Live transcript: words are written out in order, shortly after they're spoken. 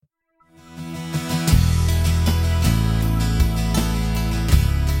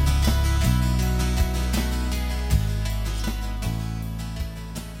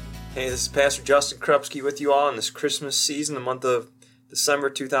Hey, this is Pastor Justin Krupski with you all in this Christmas season, the month of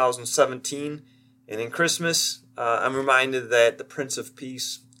December 2017. And in Christmas, I'm reminded that the Prince of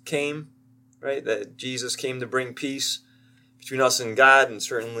Peace came, right? That Jesus came to bring peace between us and God, and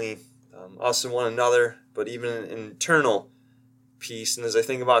certainly us and one another, but even an eternal peace. And as I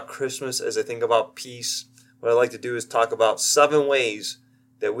think about Christmas, as I think about peace, what I like to do is talk about 7 ways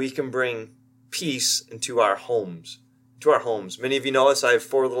that we can bring peace into our homes. Many of you know this. I have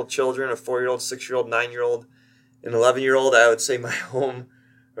 4 little children, a 4-year-old, 6-year-old, 9-year-old, an 11-year-old. I would say my home,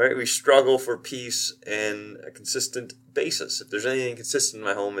 right? We struggle for peace and a consistent basis. If there's anything consistent in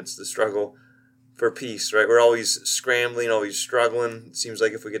my home, it's the struggle for peace, right? We're always scrambling, always struggling. It seems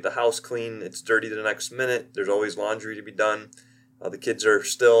like if we get the house clean, it's dirty the next minute. There's always laundry to be done. The kids are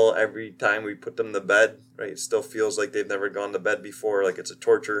still, every time we put them to bed, right? It still feels like they've never gone to bed before, like it's a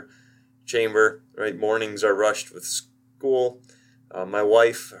torture chamber, right? Mornings are rushed with school. My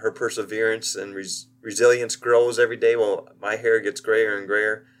wife, her perseverance and resilience grows every day while my hair gets grayer and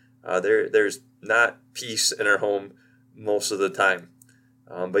grayer. There's not peace in our home most of the time.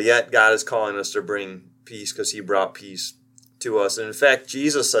 But yet God is calling us to bring peace because he brought peace to us. And in fact,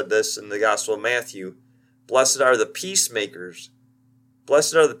 Jesus said this in the Gospel of Matthew, "Blessed are the peacemakers.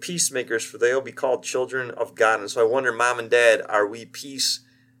 Blessed are the peacemakers, for they will be called children of God." And so I wonder, Mom and Dad, are we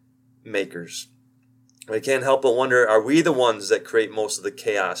peacemakers? I can't help but wonder, are we the ones that create most of the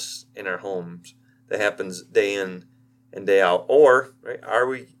chaos in our homes that happens day in and day out? Or, right,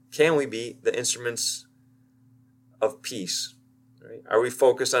 can we be the instruments of peace? Right? Are we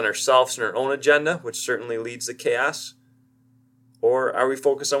focused on ourselves and our own agenda, which certainly leads to chaos? Or are we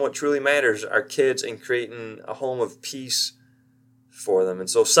focused on what truly matters, our kids, and creating a home of peace for them? And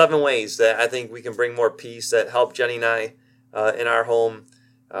so 7 ways that I think we can bring more peace that help Jenny and I in our home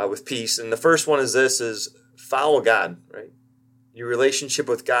with peace. And the first one is this, is follow God, right? Your relationship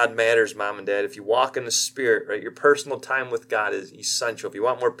with God matters, Mom and Dad. If you walk in the Spirit, right, your personal time with God is essential. If you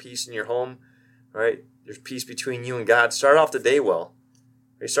want more peace in your home, right, there's peace between you and God. Start off the day well.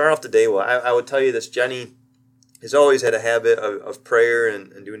 Right? Start off the day well. I would tell you this, Jenny has always had a habit of prayer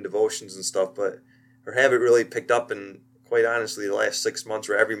and doing devotions and stuff, but her habit really picked up in, quite honestly, the last 6 months,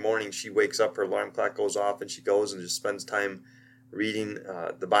 where every morning she wakes up, her alarm clock goes off, and she goes and just spends time reading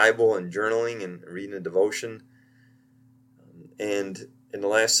the Bible and journaling and reading a devotion. And in the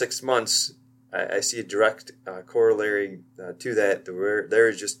last 6 months, I see a direct corollary to that, where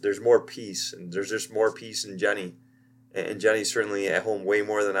there's more peace, and there's just more peace in Jenny. And Jenny's certainly at home way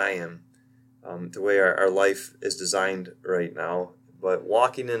more than I am, the way our life is designed right now. But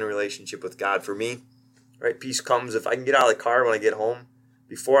walking in a relationship with God, for me, right, peace comes if I can get out of the car when I get home.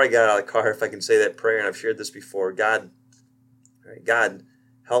 Before I get out of the car, if I can say that prayer, and I've shared this before, God,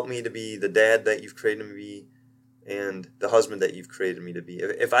 help me to be the dad that you've created me to be and the husband that you've created me to be.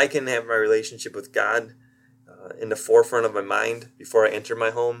 If I can have my relationship with God in the forefront of my mind before I enter my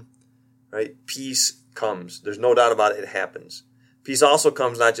home, right, peace comes. There's no doubt about it. It happens. Peace also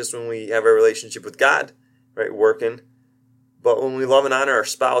comes not just when we have a relationship with God, right, working, but when we love and honor our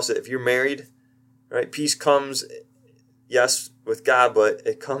spouse. If you're married, right, peace comes, yes, with God, but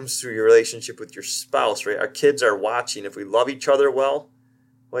it comes through your relationship with your spouse, right? Our kids are watching. If we love each other well,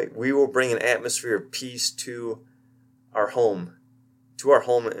 right, we will bring an atmosphere of peace to our home.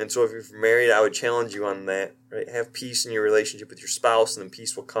 And so if you're married, I would challenge you on that, right? Have peace in your relationship with your spouse, and then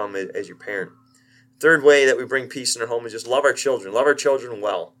peace will come as you parent. Third way that we bring peace in our home is just love our children. Love our children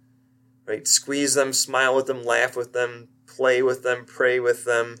well, right? Squeeze them, smile with them, laugh with them, play with them, pray with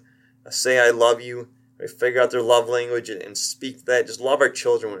them, say I love you. Right, figure out their love language and speak that. Just love our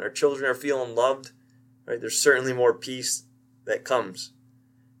children. When our children are feeling loved, right, there's certainly more peace that comes.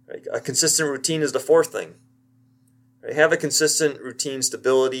 Right? A consistent routine is the 4th thing. Right? Have a consistent routine,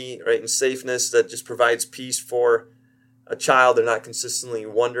 stability, right, and safeness that just provides peace for a child. They're not consistently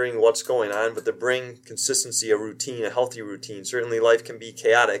wondering what's going on, but to bring consistency, a routine, a healthy routine. Certainly life can be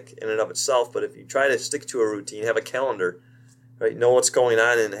chaotic in and of itself, but if you try to stick to a routine, have a calendar, right, know what's going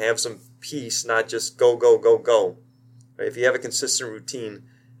on, and have some peace, not just go, go, go, go. Right? If you have a consistent routine,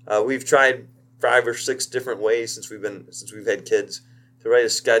 we've tried 5 or 6 different ways since we've had kids to write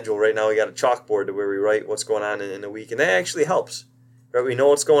a schedule. Right now we got a chalkboard to where we write what's going on in a week, and that actually helps. Right? We know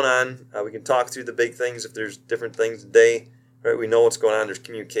what's going on. We can talk through the big things if there's different things today. Right? We know what's going on. There's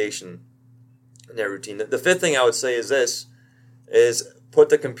communication in that routine. The 5th thing I would say is this: is put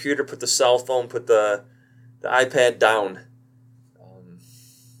the computer, put the cell phone, put the iPad down.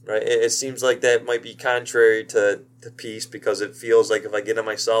 Right? It seems like that might be contrary to peace, because it feels like if I get on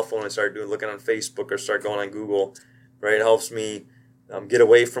my cell phone and start looking on Facebook or start going on Google, right, it helps me get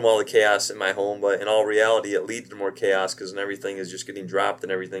away from all the chaos in my home, but in all reality, it leads to more chaos because everything is just getting dropped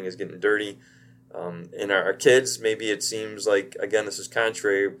and everything is getting dirty. And our kids, maybe it seems like, again, this is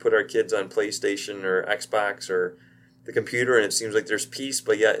contrary, put our kids on PlayStation or Xbox or the computer and it seems like there's peace,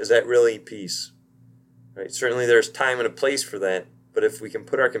 but yet, is that really peace? Right? Certainly there's time and a place for that, but if we can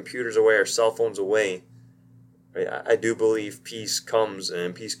put our computers away, our cell phones away, right, I do believe peace comes,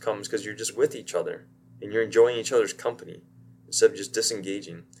 and peace comes because you're just with each other and you're enjoying each other's company instead of just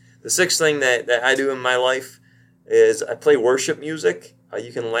disengaging. The sixth thing that I do in my life is I play worship music.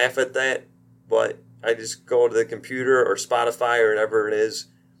 You can laugh at that, but I just go to the computer or Spotify or whatever it is,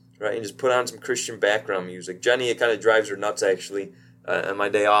 right, and just put on some Christian background music. Jenny, it kind of drives her nuts, actually, on my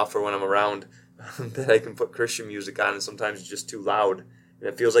day off or when I'm around, that I can put Christian music on, and sometimes it's just too loud. And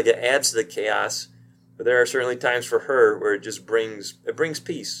it feels like it adds to the chaos, but there are certainly times for her where it just brings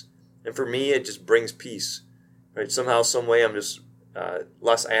peace. And for me, it just brings peace. Right? Somehow, some way, I'm just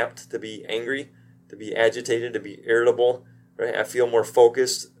less apt to be angry, to be agitated, to be irritable. Right? I feel more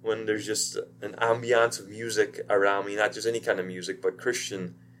focused when there's just an ambiance of music around me, not just any kind of music, but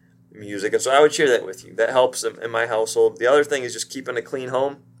Christian music. And so I would share that with you. That helps in my household. The other thing is just keeping a clean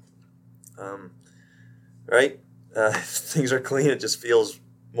home. Right? If things are clean, it just feels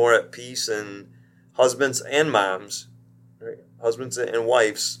more at peace. And husbands and moms, right? Husbands and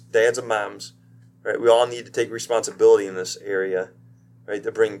wives, dads and moms, right? We all need to take responsibility in this area, right?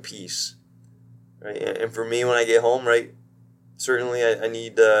 To bring peace, right? And for me, when I get home, right, certainly I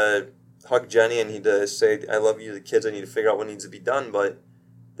need to hug Jenny. I need to say, I love you to the kids. I need to figure out what needs to be done. But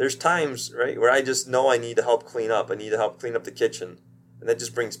there's times, right, where I just know I need to help clean up. I need to help clean up the kitchen. And that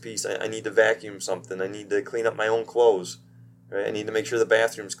just brings peace. I need to vacuum something. I need to clean up my own clothes. Right? I need to make sure the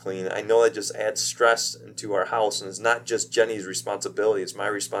bathroom's clean. I know that just adds stress into our house. And it's not just Jenny's responsibility. It's my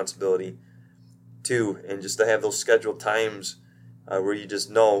responsibility too. And just to have those scheduled times where you just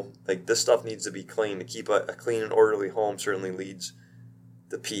know, like, this stuff needs to be clean. To keep a clean and orderly home certainly leads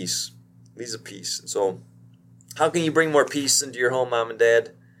to peace. Leads to peace. And so how can you bring more peace into your home, mom and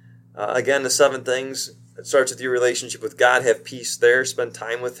dad? Again, the 7 things. It starts with your relationship with God. Have peace there. Spend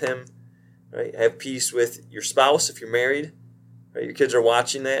time with Him. Right? Have peace with your spouse if you're married. Right? Your kids are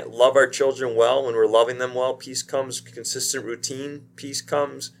watching that. Love our children well. When we're loving them well, peace comes. Consistent routine, peace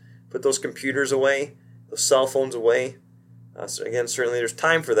comes. Put those computers away, those cell phones away. So again, certainly there's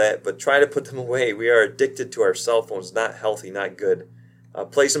time for that, but try to put them away. We are addicted to our cell phones. Not healthy, not good.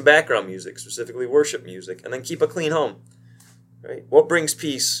 Play some background music, specifically worship music, and then keep a clean home. Right? What brings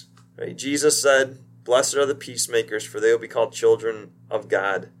peace? Right? Jesus said, "Blessed are the peacemakers, for they will be called children of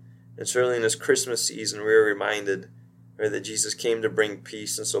God." And certainly in this Christmas season, we are reminded, right, that Jesus came to bring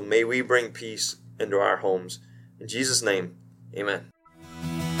peace. And so may we bring peace into our homes. In Jesus' name, amen.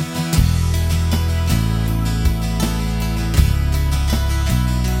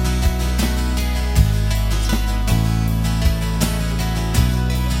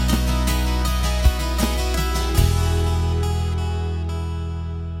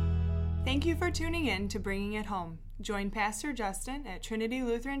 Thank you for tuning in to Bringing It Home. Join Pastor Justin at Trinity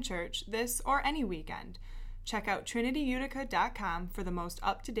Lutheran Church this or any weekend. Check out trinityutica.com for the most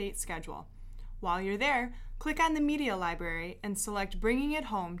up-to-date schedule. While you're there, click on the media library and select Bringing It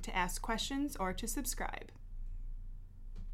Home to ask questions or to subscribe.